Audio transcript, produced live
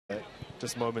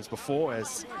just moments before,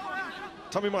 as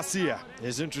Tommy Masia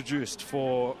is introduced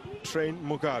for Train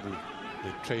Mugabe.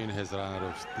 The train has run out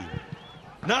of steam.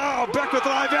 Now back with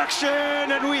live action,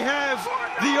 and we have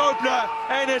the opener,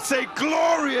 and it's a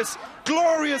glorious,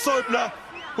 glorious opener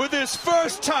with his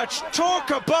first touch. Talk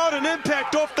about an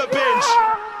impact off the bench.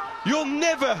 You'll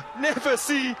never, never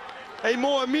see a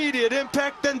more immediate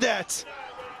impact than that.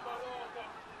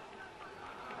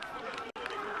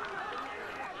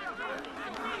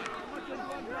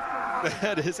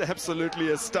 That is absolutely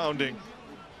astounding.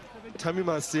 Tommy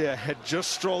Masia had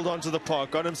just strolled onto the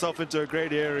park, got himself into a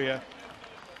great area,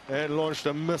 and launched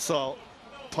a missile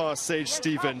past Sage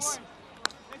Stevens.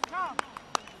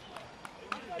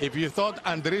 If you thought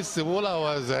Andres Sivula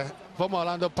was from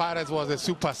Orlando Pirates was a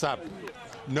super sub,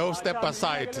 no step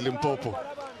aside, Limpopo.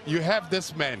 You have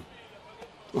this man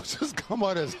who just come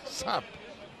out as a sub,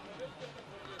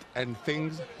 and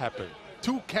things happen.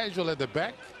 Too casual at the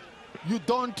back. You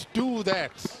don't do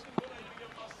that,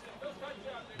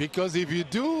 because if you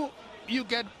do, you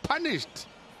get punished.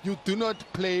 You do not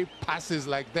play passes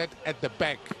like that at the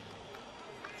back.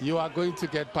 You are going to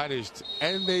get punished,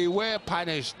 and they were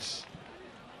punished,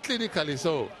 clinically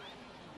so.